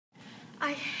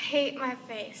I hate my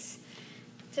face.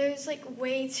 There's like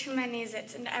way too many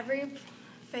zits in every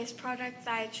face product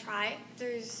that I try.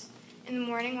 There's, in the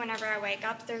morning whenever I wake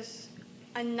up, there's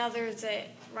another zit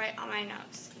right on my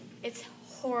nose. It's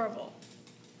horrible.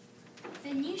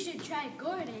 Then you should try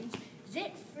Gordon's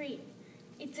Zit-Free.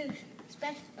 It's a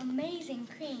amazing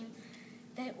cream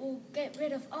that will get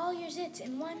rid of all your zits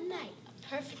in one night. A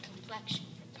perfect complexion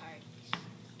for parties.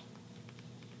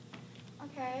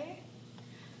 Okay.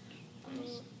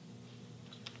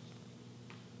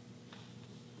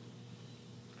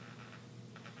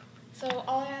 So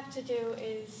all I have to do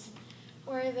is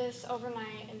wear this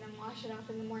overnight and then wash it off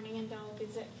in the morning and then I'll be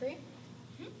zit-free?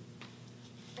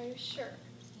 Are you sure?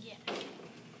 Yeah.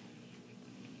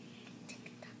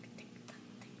 Tick-tock, tick-tock,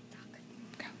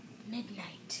 tick-tock.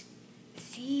 Midnight.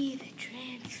 See the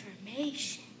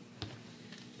transformation.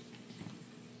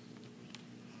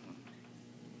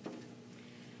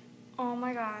 Oh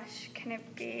my gosh, can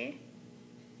it be?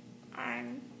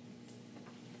 I'm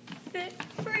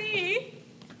zit-free.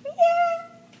 Yeah.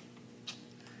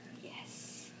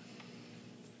 Yes.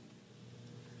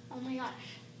 Oh my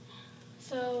gosh.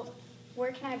 So,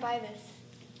 where can I buy this?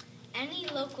 Any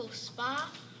local spa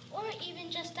or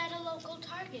even just at a local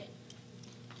Target.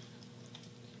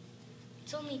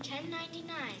 It's only $10.99.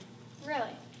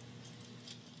 Really?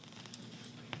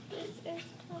 This is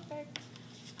perfect.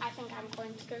 I think I'm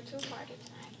going to go to a party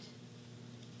tonight.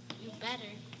 You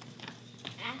better.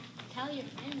 Tell your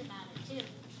friend about it too.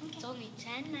 Okay. It's only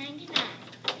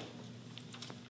 $10.99.